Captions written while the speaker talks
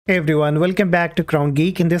Hey everyone, welcome back to Crown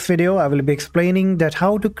Geek. In this video, I will be explaining that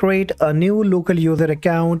how to create a new local user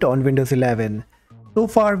account on Windows 11. So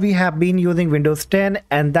far, we have been using Windows 10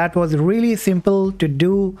 and that was really simple to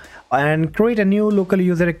do and create a new local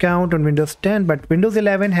user account on Windows 10, but Windows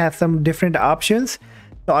 11 has some different options.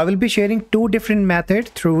 So I will be sharing two different methods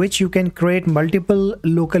through which you can create multiple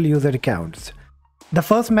local user accounts. The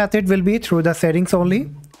first method will be through the settings only.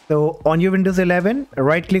 So on your Windows 11,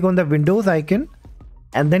 right click on the Windows icon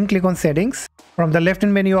and then click on settings. From the left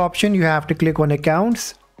hand menu option, you have to click on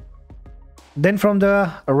accounts. Then from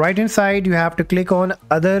the right hand side, you have to click on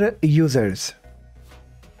other users.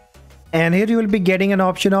 And here you will be getting an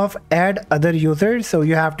option of add other users. So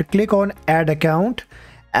you have to click on add account.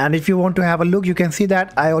 And if you want to have a look, you can see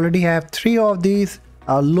that I already have 3 of these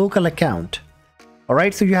local account.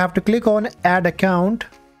 Alright, so you have to click on add account.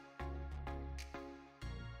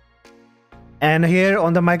 And here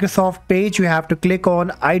on the Microsoft page, you have to click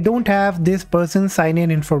on I don't have this person's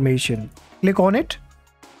sign-in information. Click on it.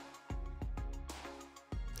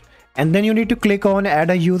 And then you need to click on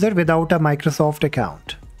add a user without a Microsoft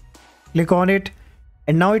account. Click on it.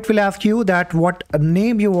 And now it will ask you that what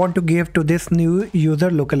name you want to give to this new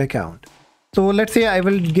user local account. So let's say I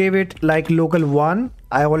will give it like local1.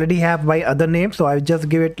 I already have my other name, so I'll just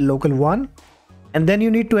give it local1. And then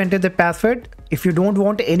you need to enter the password. If you don't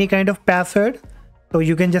want any kind of password, so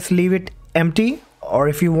you can just leave it empty, or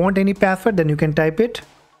if you want any password, then you can type it.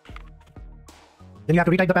 Then you have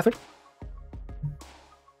to retype the password.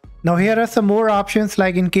 Now here are some more options,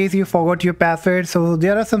 like in case you forgot your password. So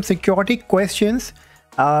there are some security questions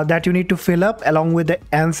that you need to fill up along with the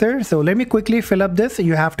answer. So let me quickly fill up this.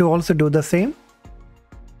 You have to also do the same.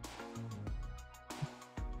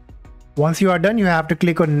 Once you are done, you have to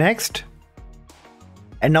click on next.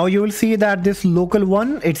 And now you will see that this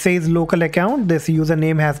local1, it says local account. This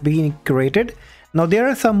username has been created. Now there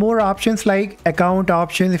are some more options like account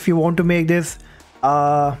options. If you want to make this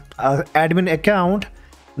admin account,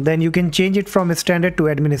 then you can change it from a standard to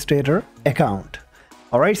administrator account.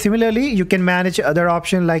 Alright, similarly, you can manage other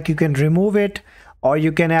options like you can remove it, or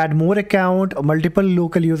you can add more account or multiple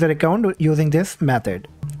local user account using this method.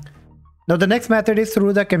 Now the next method is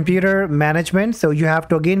through the computer management. So you have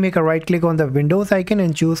to again make a right click on the Windows icon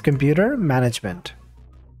and choose computer management.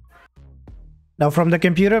 Now from the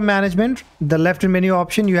computer management, the left menu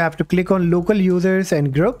option, you have to click on local users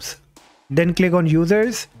and groups, then click on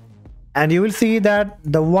users, and you will see that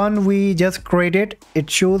the one we just created, it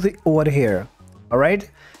shows over here. All right,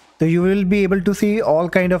 so you will be able to see all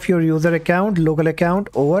kind of your user account, local account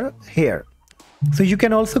over here. So you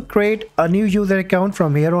can also create a new user account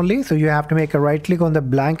from here only. So you have to make a right click on the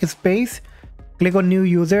blank space, click on new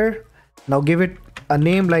user. Now give it a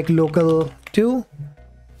name like local2.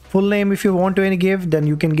 Full name if you want to give, then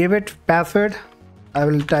you can give it. Password, I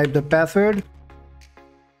will type the password.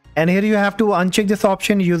 And here you have to uncheck this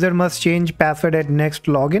option, user must change password at next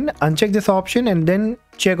login. Uncheck this option and then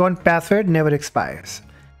check on password never expires.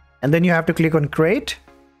 And then you have to click on create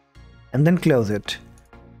and then close it.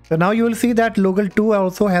 So now you will see that local2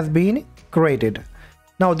 also has been created.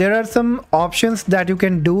 Now there are some options that you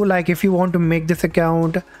can do, like if you want to make this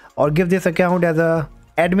account or give this account as a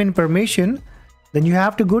admin permission, then you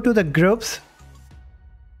have to go to the groups.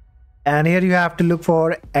 And here you have to look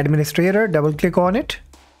for administrator, double click on it.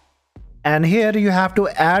 And here you have to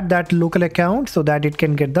add that local account so that it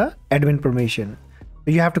can get the admin permission.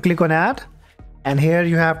 So you have to click on add. And here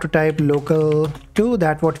you have to type local2,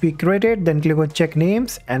 that what we created, then click on check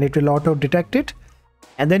names and it will auto detect it.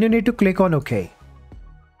 And then you need to click on OK.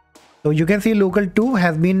 So you can see local2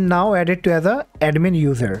 has been now added to as a admin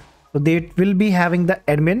user. So they will be having the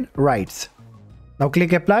admin rights. Now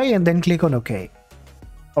click apply and then click on OK.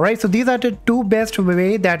 Alright, so these are the two best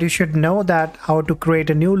way that you should know that how to create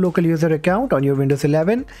a new local user account on your Windows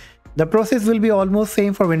 11. The process will be almost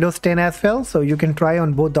same for Windows 10 as well. So you can try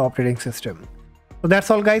on both the operating system. So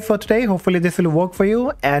that's all guys for today. Hopefully this will work for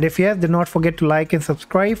you. And if yes, do not forget to like and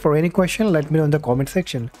subscribe. For any question, let me know in the comment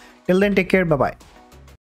section. Till then, take care. Bye-bye.